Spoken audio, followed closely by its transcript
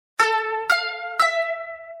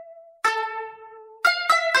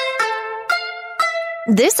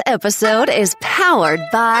This episode is powered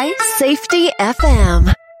by Safety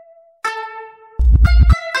FM.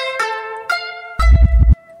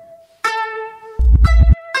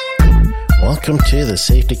 Welcome to the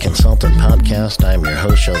Safety Consultant Podcast. I'm your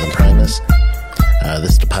host, Sheldon Primus.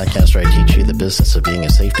 This is the podcast where I teach you the business of being a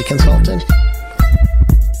safety consultant.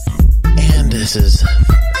 And this is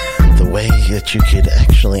the way that you could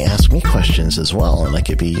actually ask me questions as well, and I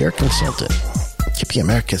could be your consultant. I could be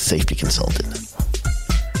America's safety consultant.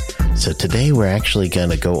 So today we're actually going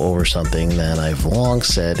to go over something that I've long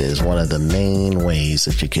said is one of the main ways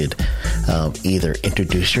that you could either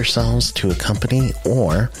introduce yourselves to a company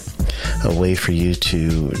or a way for you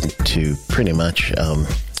to pretty much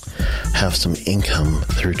have some income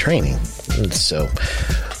through training. And so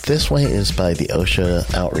this way is by the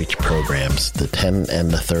OSHA outreach programs, the 10 and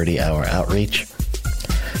the 30-hour outreach.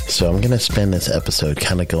 So I'm going to spend this episode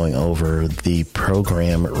kind of going over the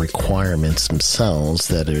program requirements themselves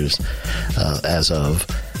that is as of,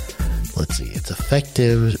 let's see, it's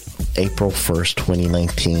effective April 1st,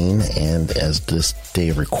 2019, and as this day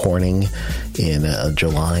of recording in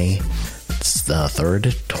July 3rd,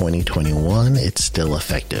 2021, it's still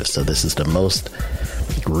effective. So this is the most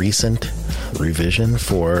recent revision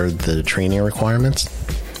for the training requirements.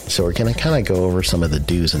 So we're going to kind of go over some of the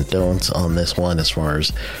do's and don'ts on this one as far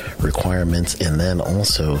as requirements, and then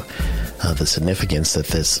also the significance that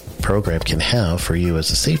this program can have for you as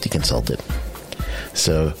a safety consultant.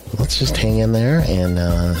 So let's just hang in there, and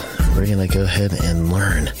we're going to go ahead and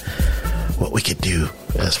learn what we could do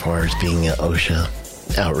as far as being an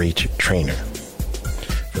OSHA outreach trainer.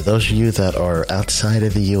 For those of you that are outside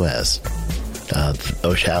of the U.S.,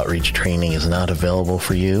 OSHA outreach training is not available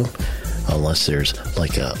for you unless there's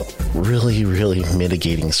like a really, really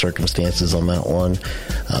mitigating circumstances on that one.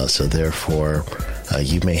 So therefore,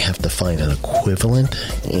 you may have to find an equivalent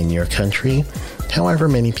in your country. However,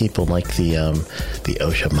 many people like the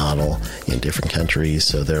OSHA model in different countries.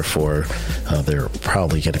 So therefore, there are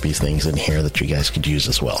probably going to be things in here that you guys could use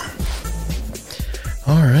as well.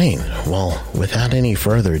 All right. Well, without any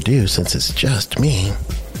further ado, since it's just me,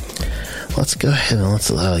 let's go ahead and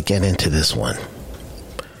let's get into this one.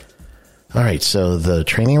 All right, so the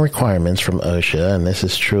training requirements from OSHA, and this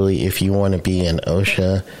is truly if you want to be an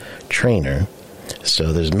OSHA trainer.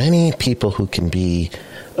 So there's many people who can be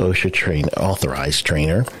OSHA authorized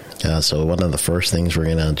trainer. So one of the first things we're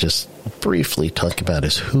going to just briefly talk about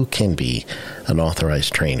is who can be an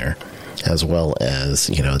authorized trainer, as well as,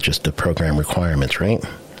 just the program requirements, right?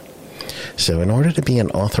 So in order to be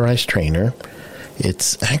an authorized trainer,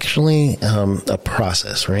 it's actually a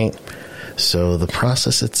process, right? So the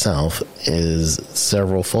process itself is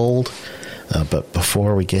several-fold, but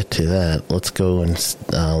before we get to that, let's go and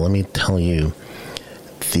let me tell you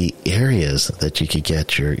the areas that you could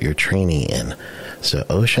get your training in. So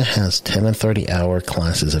OSHA has 10 and 30-hour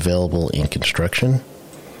classes available in construction,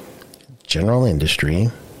 general industry,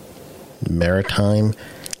 maritime,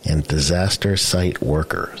 and disaster site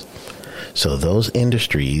workers. So those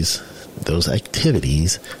industries, those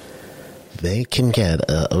activities, they can get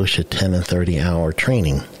a OSHA 10 and 30-hour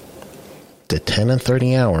training. The 10 and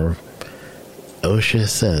 30-hour, OSHA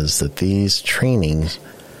says that these trainings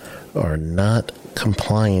are not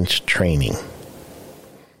compliance training.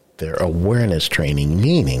 They're awareness training,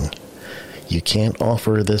 meaning you can't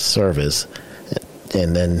offer this service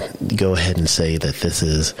and then go ahead and say that this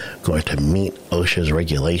is going to meet OSHA's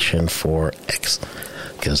regulation for X,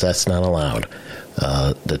 because that's not allowed.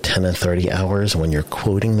 The 10 and 30 hours, when you're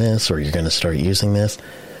quoting this or you're going to start using this,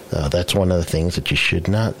 that's one of the things that you should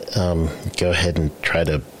not go ahead and try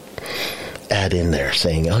to add in there,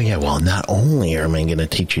 saying, oh yeah, well, not only am I going to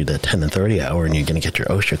teach you the 10 and 30 hour and you're going to get your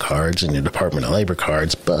OSHA cards and your Department of Labor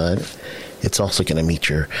cards, but it's also going to meet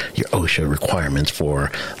your OSHA requirements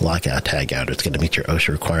for lockout, tagout. It's going to meet your OSHA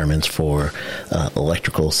requirements for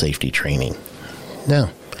electrical safety training. No.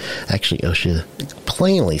 Actually, OSHA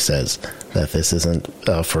plainly says that this isn't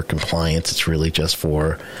for compliance. It's really just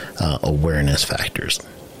for awareness factors.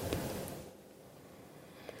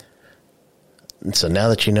 And so now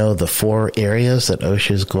that you know the 4 areas that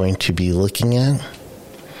OSHA is going to be looking at,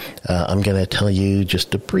 I'm going to tell you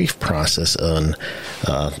just a brief process on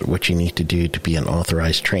what you need to do to be an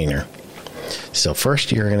authorized trainer. So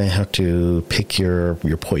first, you're going to have to pick your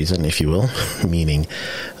poison, if you will, meaning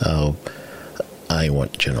I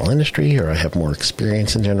want general industry, or I have more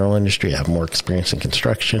experience in general industry, I have more experience in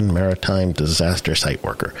construction, maritime, disaster site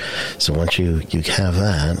worker. So once you have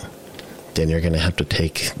that, then you're going to have to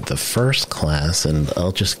take the first class, and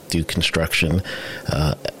I'll just do construction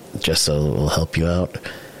just so it will help you out.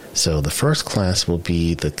 So the first class will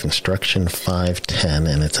be the Construction 510,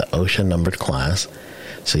 and it's an OSHA numbered class.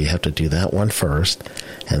 So you have to do that one first,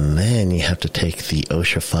 and then you have to take the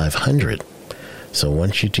OSHA 500. So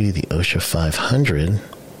once you do the OSHA 500,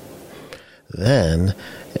 then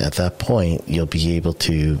at that point you'll be able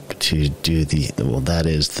to do that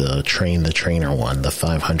is the train the trainer one, the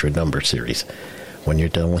 500 number series. When you're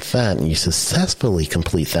done with that and you successfully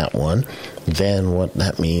complete that one, then what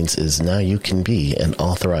that means is now you can be an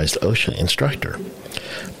authorized OSHA instructor.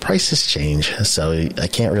 Prices change, so I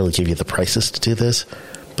can't really give you the prices to do this,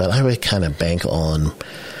 but I would kind of bank on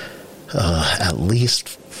at least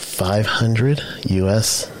 $500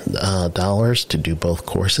 US dollars to do both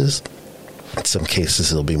courses. In some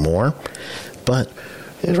cases it'll be more, but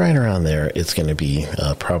right around there, it's going to be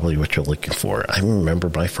probably what you're looking for. I remember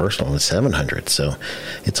my first one was $700, so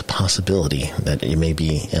it's a possibility that it may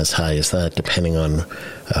be as high as that, depending on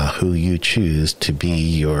who you choose to be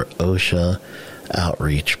your OSHA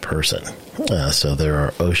outreach person. So there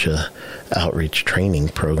are OSHA outreach training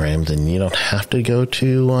programs, and you don't have to go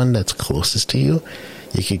to one that's closest to you.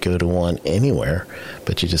 You could go to one anywhere,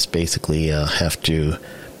 but you just basically have to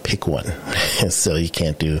pick one. So you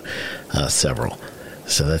can't do several.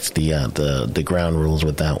 So that's the ground rules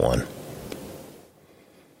with that one.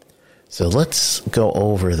 So let's go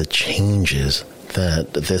over the changes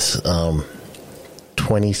that this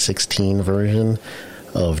 2016 version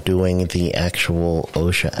of doing the actual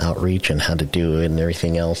OSHA outreach and how to do it and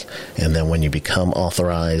everything else. And then when you become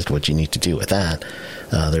authorized, what you need to do with that.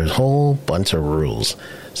 There's a whole bunch of rules.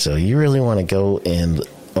 So you really want to go in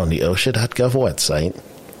on the OSHA.gov website.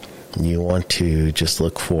 You want to just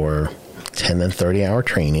look for 10 and 30-hour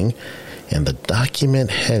training, and the document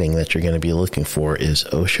heading that you're going to be looking for is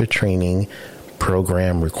OSHA Training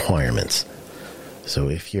Program Requirements. So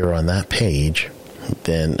if you're on that page,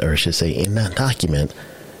 then, or I should say in that document,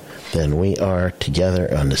 then we are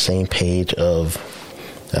together on the same page of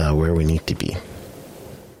where we need to be.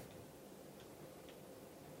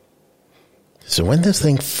 So when this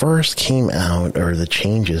thing first came out, or the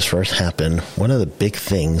changes first happened, one of the big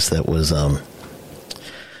things that was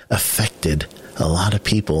affected a lot of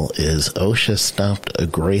people is OSHA stopped a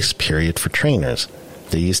grace period for trainers.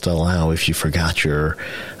 They used to allow, if you forgot to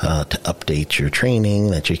update your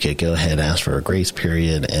training, that you could go ahead and ask for a grace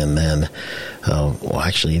period, and then,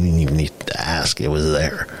 actually, you didn't even need to ask. It was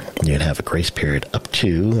there. You'd have a grace period up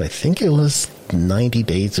to, I think it was 90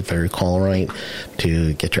 days, if I recall right,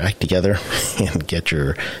 to get your act together and get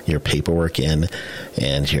your paperwork in,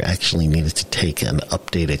 and you actually needed to take an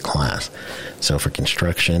updated class. So for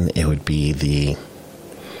construction, it would be the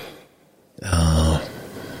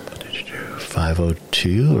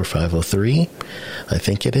 502 or 503, I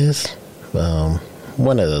think it is,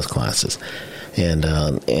 one of those classes, and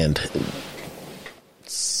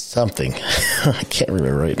something I can't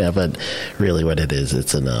remember right now, but really what it is,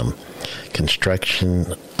 it's an construction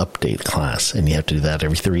update class, and you have to do that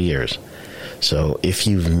every 3 years. So if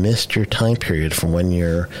you've missed your time period from when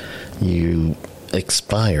you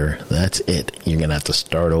expire, that's it. You're going to have to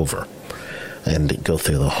start over and go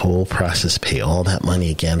through the whole process, pay all that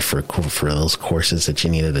money again for those courses that you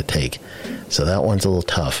needed to take. So that one's a little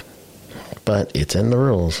tough, but it's in the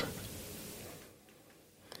rules.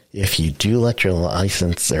 If you do let your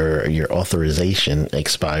license or your authorization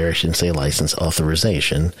expire, I shouldn't say license,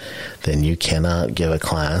 authorization, then you cannot give a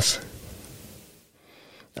class.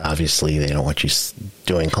 Obviously, they don't want you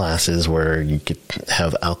doing classes where you could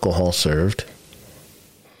have alcohol served.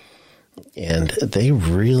 And they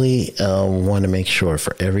really want to make sure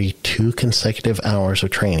for every 2 consecutive hours of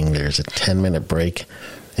training, there's a 10-minute break,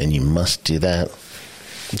 and you must do that.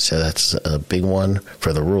 So that's a big one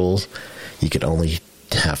for the rules. You could only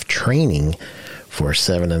have training for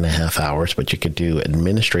 7.5 hours, but you could do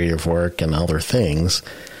administrative work and other things,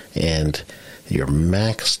 and your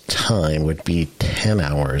max time would be 10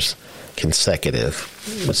 hours consecutive.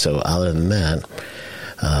 So other than that,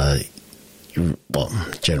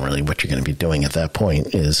 generally what you're going to be doing at that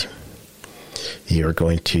point is you're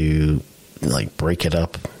going to break it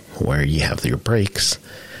up where you have your breaks,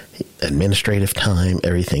 administrative time,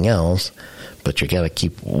 everything else, but you got to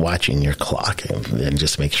keep watching your clock and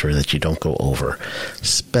just make sure that you don't go over,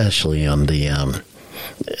 especially on the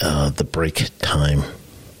break time.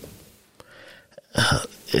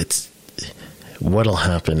 What'll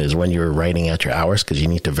happen is when you're writing out your hours, because you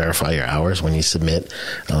need to verify your hours when you submit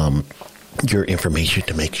your information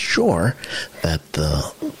to make sure that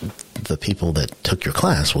the people that took your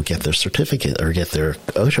class will get their certificate or get their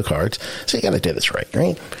OSHA cards. So you got to do this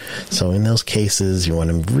right? So in those cases, you want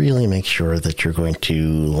to really make sure that you're going to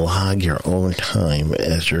log your own time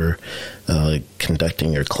as you're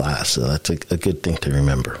conducting your class. So that's a good thing to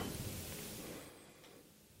remember.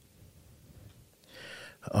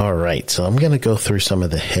 All right, so I'm going to go through some of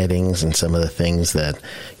the headings and some of the things that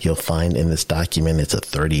you'll find in this document. It's a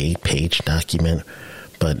 38-page document,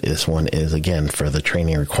 but this one is, again, for the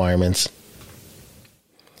training requirements.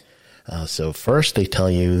 So first, they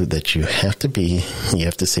tell you that you have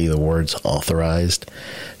to see the words authorized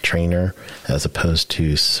trainer as opposed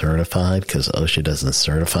to certified, because OSHA doesn't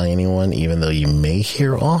certify anyone, even though you may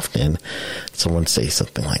hear often someone say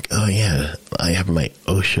something like, oh yeah, I have my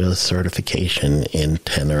OSHA certification in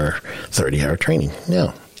 10 or 30-hour training.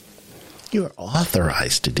 No, you are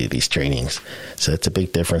authorized to do these trainings. So it's a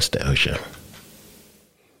big difference to OSHA.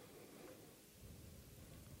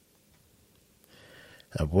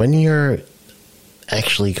 When you're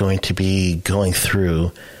actually going to be going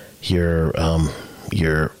through your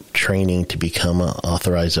training to become an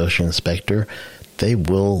authorized OSHA inspector, they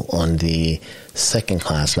will, on the second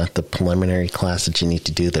class, not the preliminary class that you need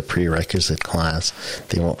to do, the prerequisite class,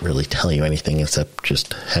 they won't really tell you anything except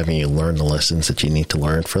just having you learn the lessons that you need to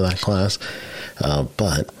learn for that class.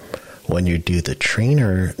 But when you do the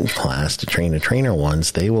trainer class, the trainer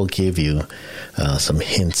ones, they will give you some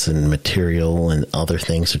hints and material and other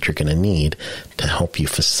things that you're going to need to help you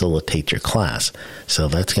facilitate your class. So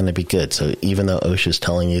that's going to be good. So even though OSHA is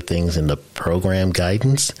telling you things in the program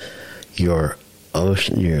guidance, your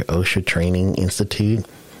OSHA Training Institute,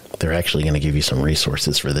 they're actually going to give you some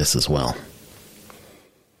resources for this as well.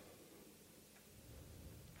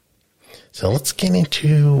 So let's get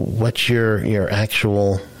into what your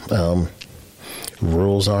actual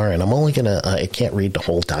rules are. And I'm only going to, I can't read the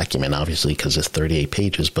whole document, obviously, because it's 38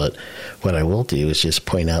 pages. But what I will do is just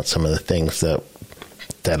point out some of the things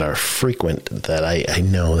that are frequent that I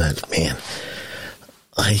know that, man,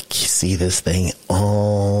 I see this thing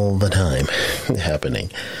all the time happening.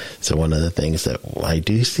 So one of the things that I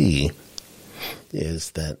do see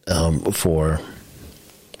is that for,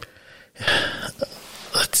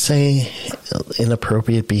 let's say,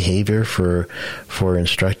 inappropriate behavior for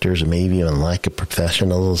instructors, or maybe even lack of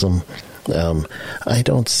professionalism, I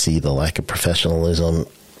don't see the lack of professionalism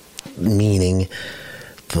meaning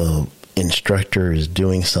the instructor is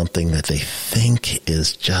doing something that they think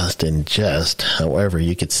is just in jest. However,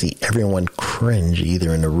 you could see everyone cringe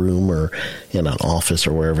either in a room or in an office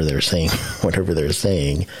or wherever they're saying whatever they're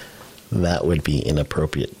saying. That would be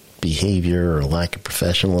inappropriate behavior or lack of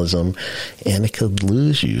professionalism, and it could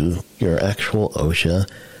lose you your actual OSHA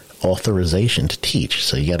authorization to teach.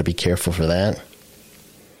 So you got to be careful for that.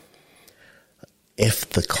 If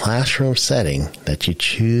the classroom setting that you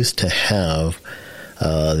choose to have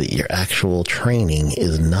your actual training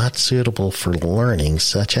is not suitable for learning,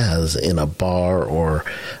 such as in a bar or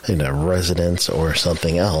in a residence or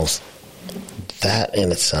something else, that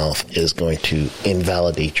in itself is going to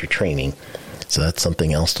invalidate your training. So that's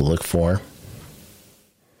something else to look for.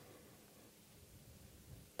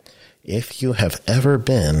 If you have ever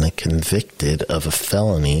been convicted of a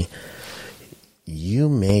felony, you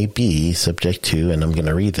may be subject to, and I'm going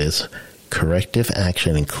to read this, corrective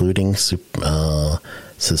action, including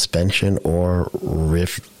suspension or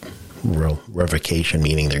revocation,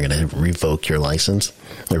 meaning they're going to revoke your license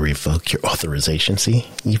or revoke your authorization. See,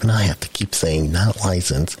 even I have to keep saying not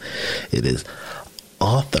license. It is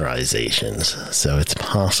authorizations. So it's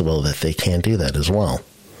possible that they can do that as well.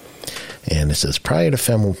 And it says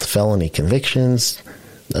felony convictions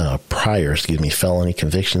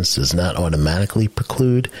does not automatically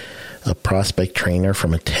preclude a prospect trainer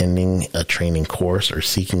from attending a training course or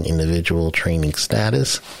seeking individual training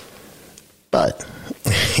status. But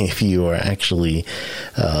if you are actually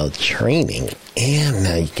training and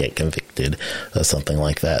now you get convicted of something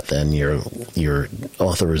like that, then your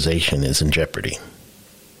authorization is in jeopardy.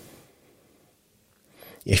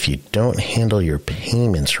 If you don't handle your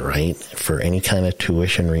payments right for any kind of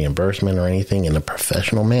tuition reimbursement or anything in a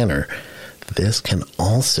professional manner, this can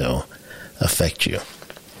also affect you.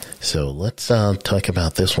 So let's talk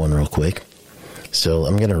about this one real quick. So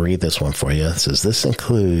I'm going to read this one for you. It says, this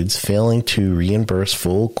includes failing to reimburse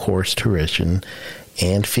full course tuition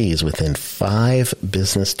and fees within 5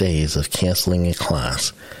 business days of canceling a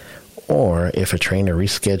class, or if a trainer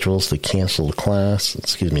reschedules the canceled class,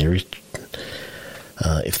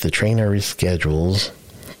 if the trainer reschedules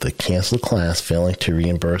the canceled class, failing to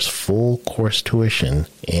reimburse full course tuition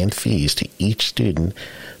and fees to each student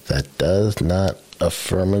that does not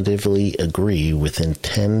affirmatively agree within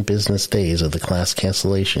 10 business days of the class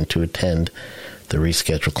cancellation to attend the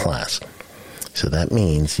rescheduled class. So that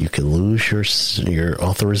means you could lose your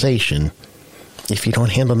authorization if you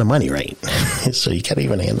don't handle the money right. So you got to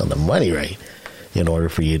even handle the money right in order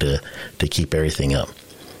for you to keep everything up.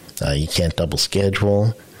 You can't double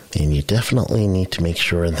schedule, and you definitely need to make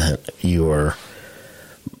sure that you're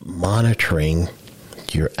monitoring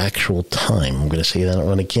your actual time. I'm going to say that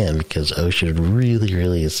one again because OSHA really,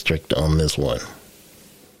 really is strict on this one.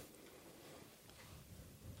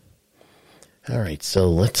 All right, so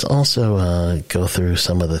let's also go through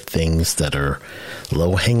some of the things that are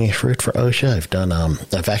low-hanging fruit for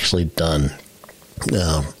OSHA. I've actually done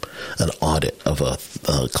an audit of a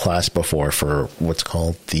class before for what's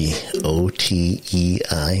called the OTEIC,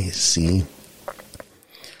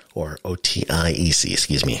 or OTIEC,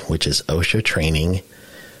 excuse me, which is OSHA Training,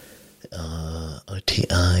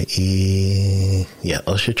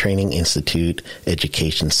 OSHA Training Institute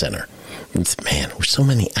Education Center. Man, there's so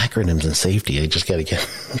many acronyms in safety. I just got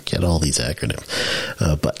to get all these acronyms.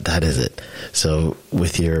 But that is it. So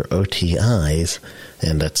with your OTIs,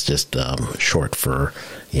 and that's just short for,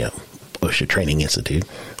 OSHA Training Institute,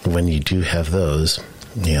 when you do have those,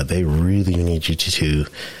 they really need you to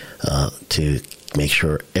make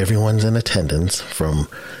sure everyone's in attendance from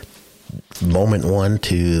moment one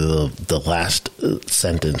to the last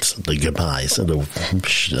sentence, the goodbyes,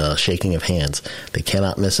 the shaking of hands. They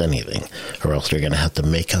cannot miss anything, or else you're going to have to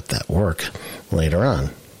make up that work later on.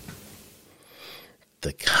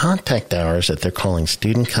 The contact hours that they're calling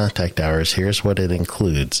student contact hours, here's what it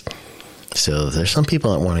includes. So there's some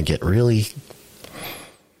people that want to get really,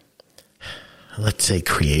 let's say,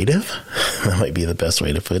 creative. That might be the best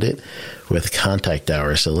way to put it, with contact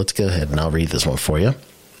hours. So let's go ahead and I'll read this one for you.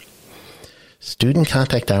 Student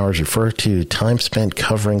contact hours refer to time spent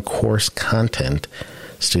covering course content.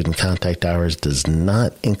 Student contact hours does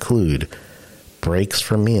not include breaks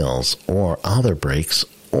for meals or other breaks,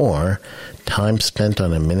 or time spent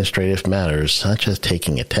on administrative matters such as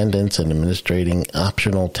taking attendance and administrating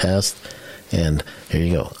optional tests. And here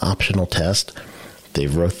you go, optional test. They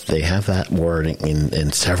have that word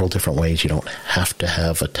in several different ways. You don't have to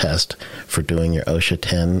have a test for doing your OSHA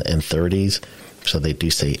 10 and 30s. So they do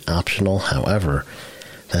say optional. However,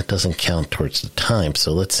 that doesn't count towards the time.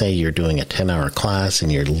 So let's say you're doing a 10-hour class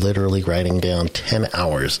and you're literally writing down 10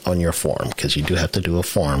 hours on your form, because you do have to do a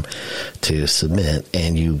form to submit,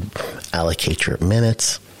 and you allocate your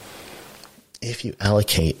minutes. If you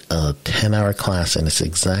allocate a 10-hour class and it's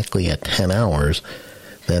exactly at 10 hours,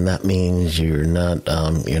 then that means you're not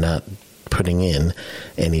putting in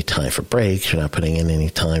any time for breaks. You're not putting in any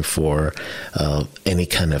time for any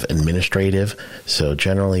kind of administrative. So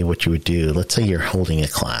generally what you would do, let's say you're holding a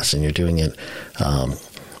class and you're doing it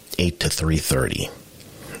 8 to 3:30.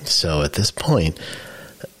 So at this point,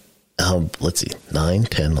 let's see, 9,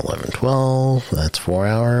 10, 11, 12, that's 4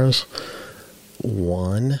 hours.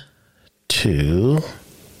 1, 2,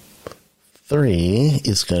 3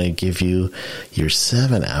 is going to give you your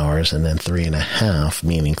 7 hours, and then 3.5,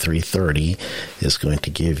 meaning 3:30, is going to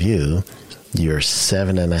give you your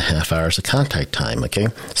 7.5 hours of contact time. Okay,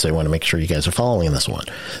 so I want to make sure you guys are following this one.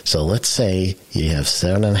 So let's say you have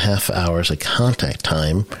 7.5 hours of contact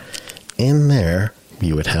time. In there,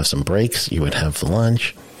 you would have some breaks, you would have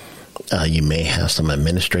lunch, you may have some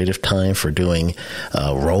administrative time for doing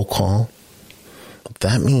roll call.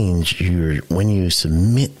 That means when you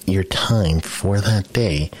submit your time for that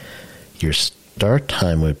day, your start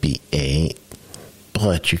time would be 8,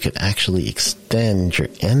 but you could actually extend your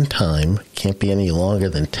end time. Can't be any longer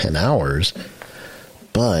than 10 hours,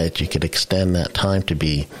 but you could extend that time to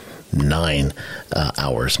be 9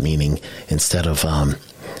 hours, meaning instead of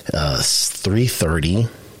 3:30,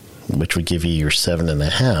 which would give you your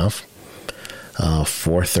 7.5,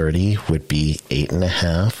 4:30 would be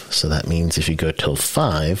 8.5. So that means if you go till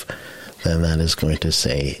 5, then that is going to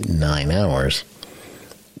say 9 hours.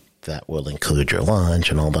 That will include your lunch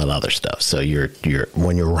and all that other stuff. So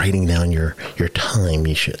when you're writing down your time,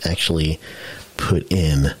 you should actually put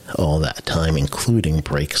in all that time, including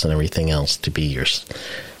breaks and everything else, to be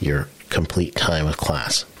your complete time of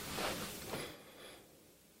class.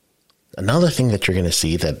 Another thing that you're going to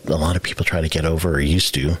see that a lot of people try to get over or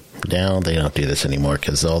used to, now they don't do this anymore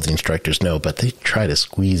because all the instructors know, but they try to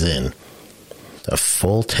squeeze in a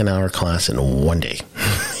full 10-hour class in one day.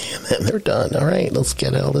 And then they're done. All right, let's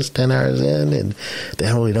get all this 10 hours in, and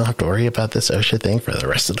then we don't have to worry about this OSHA thing for the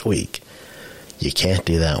rest of the week. You can't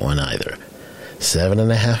do that one either.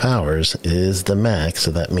 7.5 hours is the max,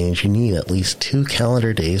 so that means you need at least 2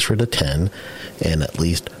 calendar days for the 10 and at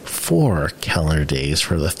least 4 calendar days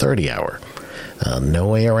for the 30-hour. No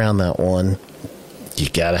way around that one. You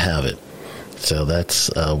got to have it. So that's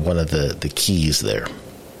one of the keys there.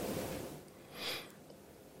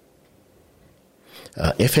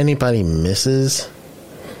 If anybody misses,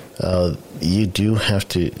 they do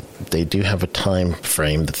have a time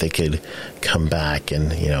frame that they could come back and,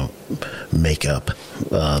 make up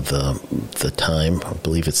the time. I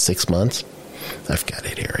believe it's 6 months. I've got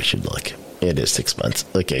it here. I should look. It is 6 months.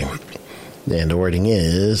 Okay. And the wording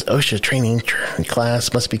is, OSHA training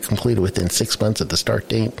class must be completed within 6 months of the start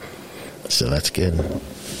date. So that's good.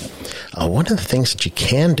 One of the things that you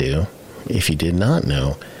can do, if you did not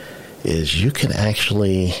know, is you can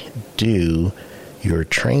actually do your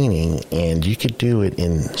training, and you could do it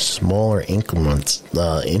in smaller increments,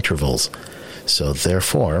 intervals. So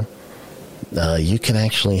therefore, you can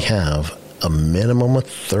actually have a minimum of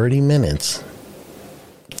 30 minutes,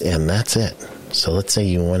 and that's it. So let's say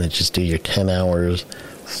you want to just do your 10 hours,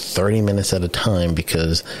 30 minutes at a time,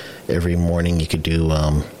 because every morning you could do,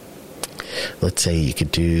 let's say you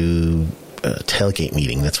could do a tailgate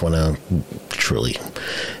meeting. That's one of, truly,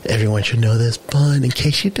 everyone should know this, but in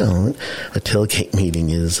case you don't, a tailgate meeting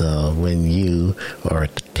is when you are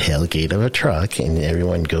at the tailgate of a truck and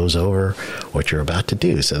everyone goes over what you're about to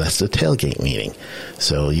do. So that's the tailgate meeting.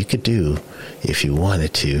 So you could do, if you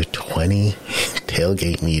wanted to, 20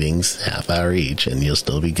 tailgate meetings, half hour each, and you'll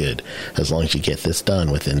still be good as long as you get this done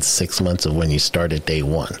within 6 months of when you started day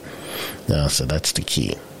one. So that's the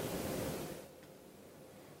key.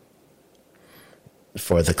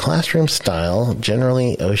 For the classroom style,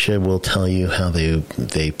 generally OSHA will tell you how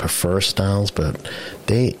they prefer styles, but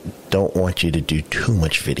they don't want you to do too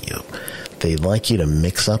much video. They like you to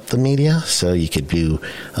mix up the media, so you could do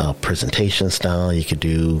presentation style, you could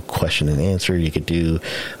do question and answer, you could do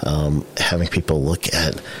having people look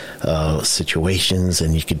at situations,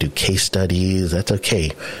 and you could do case studies. That's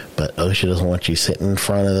okay, but OSHA doesn't want you sitting in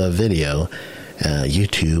front of the video,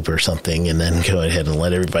 YouTube or something, and then go ahead and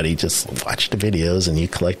let everybody just watch the videos and you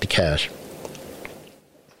collect the cash.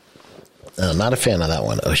 Not a fan of that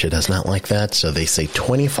one. OSHA does not like that, so they say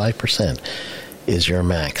 25% is your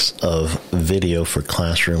max of video for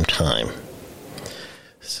classroom time.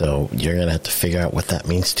 So you're going to have to figure out what that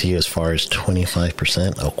means to you as far as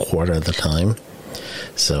 25%, a quarter of the time.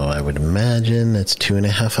 So I would imagine that's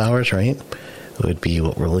 2.5 hours, right? Would be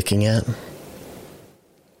what we're looking at.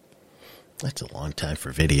 That's a long time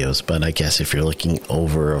for videos, but I guess if you're looking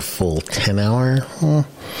over a full 10 hour,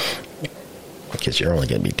 because you're only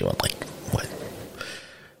going to be doing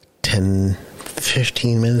 10,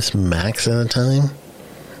 15 minutes max at a time.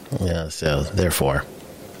 Yeah, so therefore,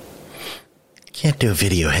 can't do a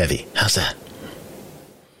video heavy. How's that?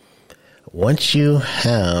 Once you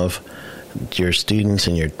have your students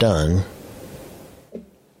and you're done,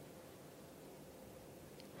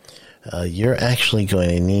 you're actually going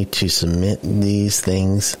to need to submit these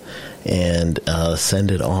things and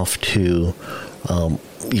send it off to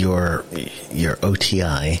your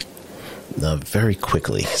OTI very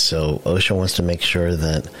quickly. So OSHA wants to make sure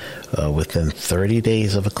that within 30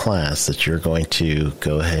 days of a class that you're going to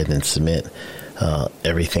go ahead and submit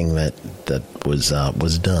everything that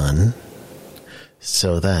was done,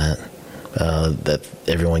 so that that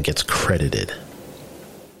everyone gets credited.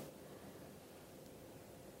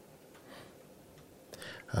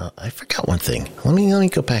 I forgot one thing. Let me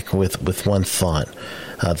go back with one thought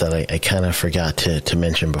that I kind of forgot to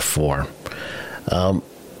mention before.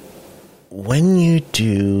 When you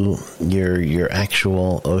do your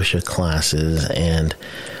actual OSHA classes and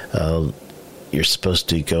you're supposed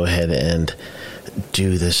to go ahead and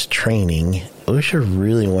do this training, OSHA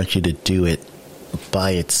really wants you to do it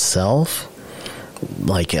by itself.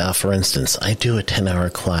 Like, for instance, I do a 10-hour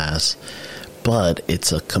class, but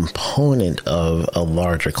it's a component of a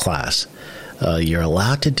larger class. You're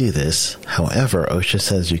allowed to do this. However, OSHA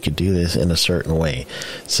says you could do this in a certain way.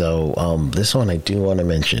 So this one I do want to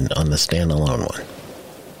mention on the standalone one.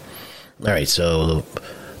 All right, so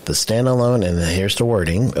the standalone, and here's the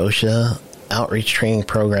wording. OSHA Outreach Training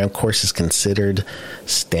Program courses considered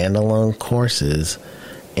standalone courses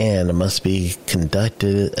and must be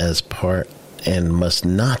conducted as part, and must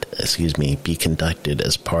not, be conducted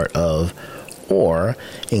as part of or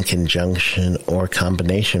in conjunction or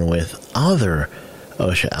combination with other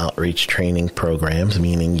OSHA outreach training programs,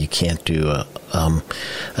 meaning you can't do a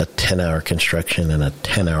 10-hour construction and a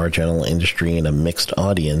 10-hour general industry and a mixed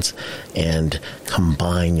audience and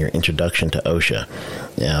combine your introduction to OSHA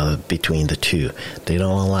between the two. They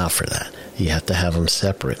don't allow for that. You have to have them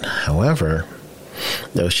separate. However,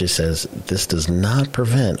 OSHA says this does not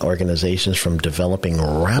prevent organizations from developing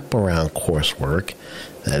wraparound coursework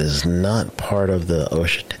that is not part of the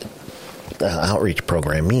OSHA outreach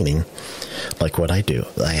program, meaning, like what I do.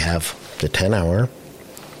 I have the 10-hour,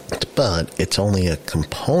 but it's only a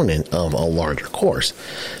component of a larger course.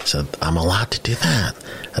 So I'm allowed to do that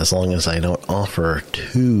as long as I don't offer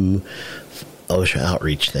two OSHA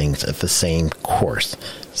outreach things at the same course.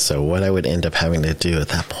 So what I would end up having to do at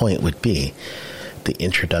that point would be the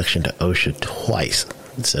introduction to OSHA twice.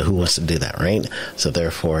 So who wants to do that, right? So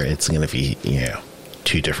therefore, it's going to be,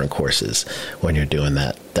 2 different courses when you're doing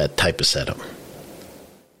that type of setup.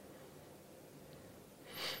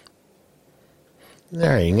 All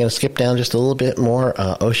right, I'm going to skip down just a little bit more.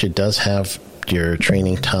 OSHA does have your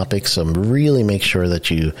training topics, so really make sure that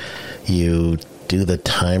you do the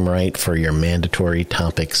time right for your mandatory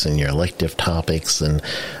topics and your elective topics and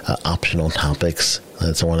optional topics.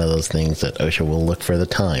 That's one of those things that OSHA will look for the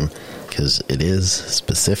time, because it is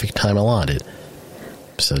specific time allotted.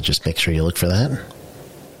 So just make sure you look for that.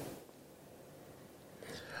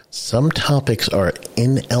 Some topics are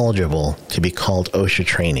ineligible to be called OSHA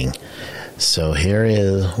training. So here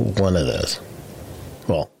is one of those.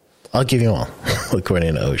 Well, I'll give you all,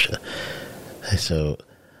 according to OSHA. So,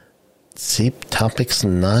 see, topics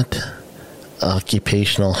not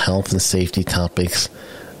occupational health and safety topics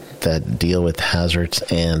that deal with hazards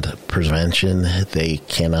and prevention, they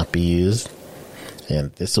cannot be used.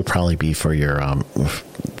 And this will probably be for your,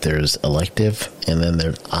 there's elective and then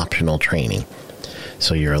there's optional training.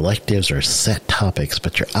 So your electives are set topics,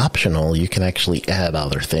 but your optional, you can actually add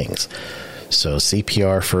other things. So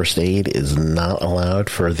CPR first aid is not allowed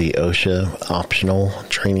for the OSHA optional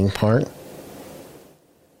training part.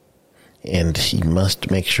 And you must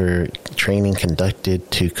make sure training conducted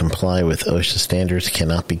to comply with OSHA standards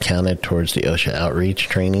cannot be counted towards the OSHA outreach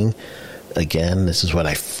training. Again, this is what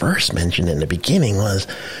I first mentioned in the beginning, was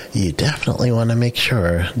you definitely want to make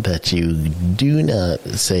sure that you do not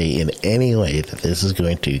say in any way that this is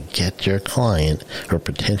going to get your client or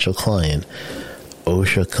potential client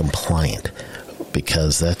OSHA compliant,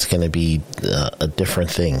 because that's going to be a different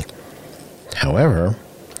thing. However,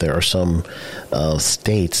 there are some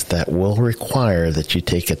states that will require that you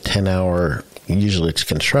take a 10-hour, usually it's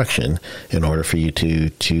construction, in order for you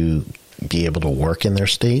to be able to work in their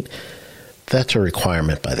state. That's a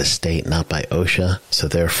requirement by the state, not by OSHA. So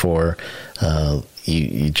therefore,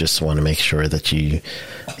 you just want to make sure that you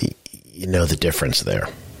know the difference there.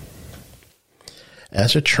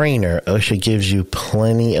 As a trainer, OSHA gives you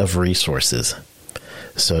plenty of resources.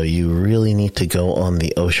 So you really need to go on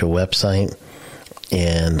the OSHA website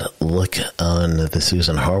and look on the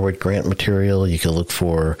Susan Harwood grant material. You can look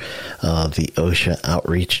for the OSHA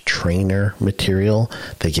Outreach Trainer material.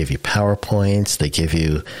 They give you PowerPoints. They give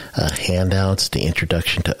you handouts. The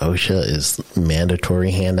introduction to OSHA is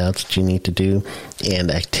mandatory handouts that you need to do, and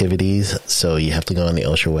activities. So you have to go on the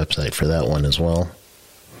OSHA website for that one as well.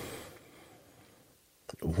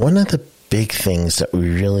 One of the big things that we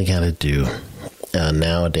really got to do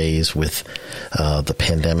nowadays with the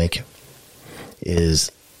pandemic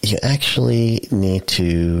is you actually need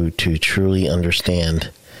to truly understand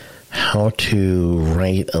how to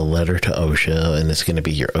write a letter to OSHA, and it's going to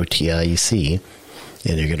be your OTIEC,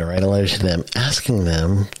 and you're going to write a letter to them asking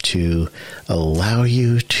them to allow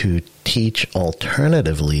you to teach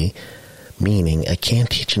alternatively, meaning I can't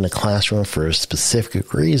teach in the classroom for a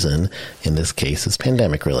specific reason. In this case, it's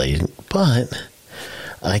pandemic related, but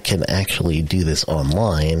I can actually do this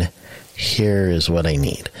online. Here is what I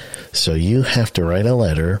need. So you have to write a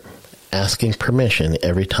letter asking permission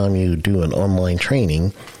every time you do an online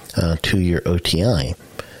training to your OTI.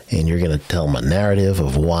 And you're going to tell them a narrative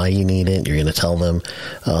of why you need it. You're going to tell them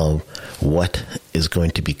what is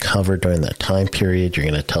going to be covered during that time period. You're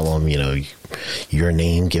going to tell them, your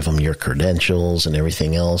name, give them your credentials and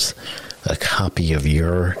everything else. A copy of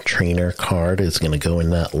your trainer card is going to go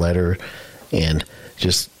in that letter, and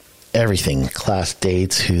just everything, class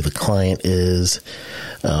dates, who the client is,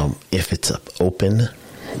 if it's open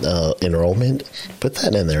enrollment, put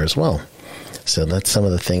that in there as well. So that's some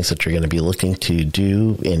of the things that you're going to be looking to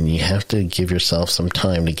do, and you have to give yourself some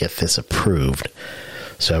time to get this approved.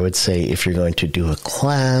 So I would say if you're going to do a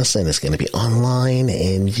class and it's going to be online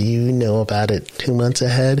and you know about it 2 months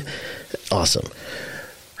ahead, awesome.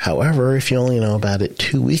 However, if you only know about it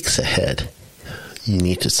 2 weeks ahead, you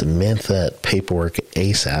need to submit that paperwork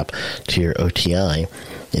ASAP to your OTI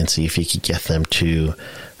and see if you can get them to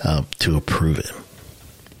approve it.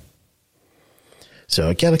 So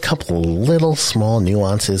I got a couple little small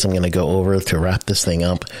nuances I'm going to go over to wrap this thing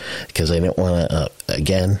up, because I didn't want to,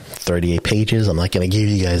 again, 38 pages. I'm not going to give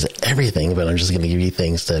you guys everything, but I'm just going to give you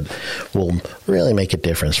things that will really make a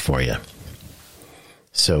difference for you.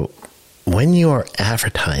 So when you are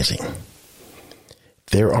advertising,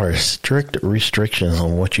 there are strict restrictions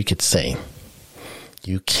on what you could say.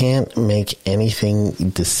 You can't make anything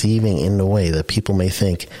deceiving in the way that people may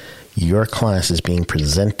think your class is being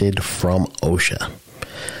presented from OSHA.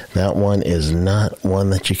 That one is not one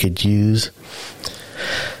that you could use.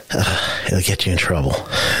 It'll get you in trouble.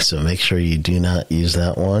 So make sure you do not use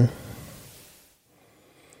that one.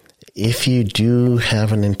 If you do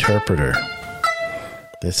have an interpreter,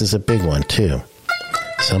 this is a big one too.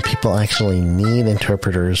 Some people actually need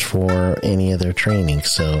interpreters for any of their training.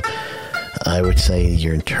 So I would say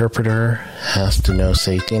your interpreter has to know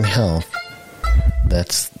safety and health.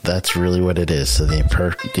 That's really what it is. So the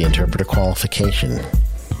interpreter qualification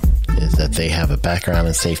is that they have a background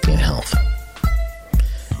in safety and health.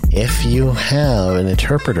 If you have an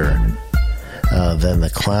interpreter, then the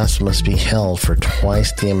class must be held for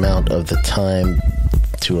twice the amount of the time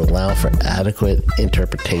to allow for adequate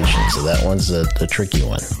interpretation. So that one's the tricky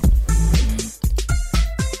one.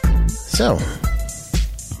 So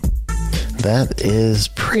that is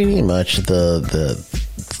pretty much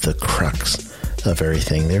the crux of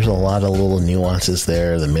everything. There's a lot of little nuances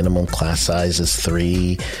there. The minimum class size is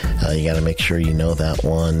 3. You got to make sure you know that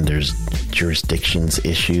one. There's jurisdictions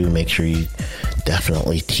issue. Make sure you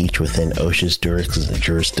definitely teach within OSHA's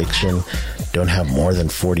jurisdiction. Don't have more than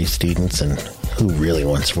 40 students, and who really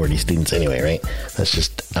wants 40 students anyway, right? That's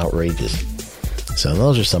just outrageous. So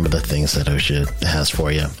those are some of the things that OSHA has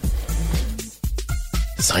for you.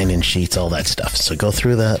 Sign-in sheets, all that stuff. So go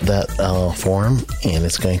through that forum, and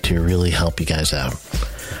it's going to really help you guys out.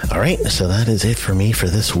 All right, so that is it for me for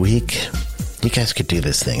this week. You guys could do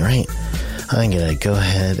this thing, right? I'm going to go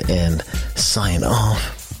ahead and sign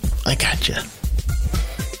off. I got you.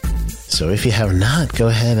 So if you have not, go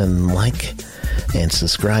ahead and like and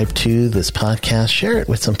subscribe to this podcast. Share it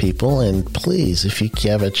with some people. And please, if you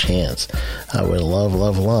have a chance, I would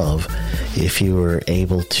love if you were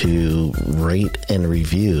able to rate and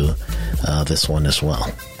review this one as well.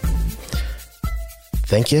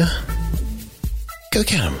 Thank you. Go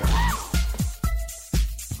get 'em.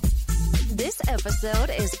 This episode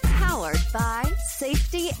is powered by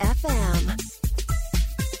Safety FM.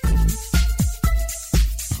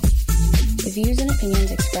 The views and opinions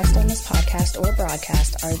expressed on this podcast or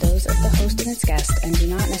broadcast are those of the host and its guest and do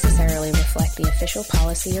not necessarily reflect the official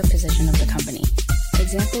policy or position of the company.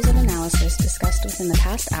 Examples of analysis discussed within the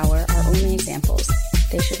past hour are only examples.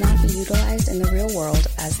 They should not be utilized in the real world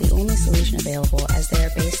as the only solution available, as they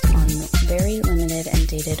are based on very limited and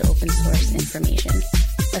dated open source information.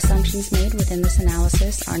 Assumptions made within this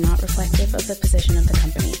analysis are not reflective of the position of the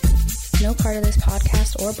company. No part of this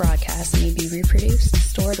podcast or broadcast may be reproduced,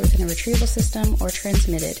 stored within a retrieval system, or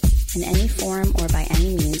transmitted in any form or by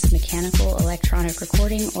any means, mechanical, electronic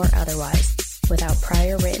recording, or otherwise, without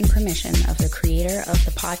prior written permission of the creator of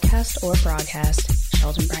the podcast or broadcast,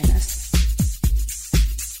 Sheldon Brinus.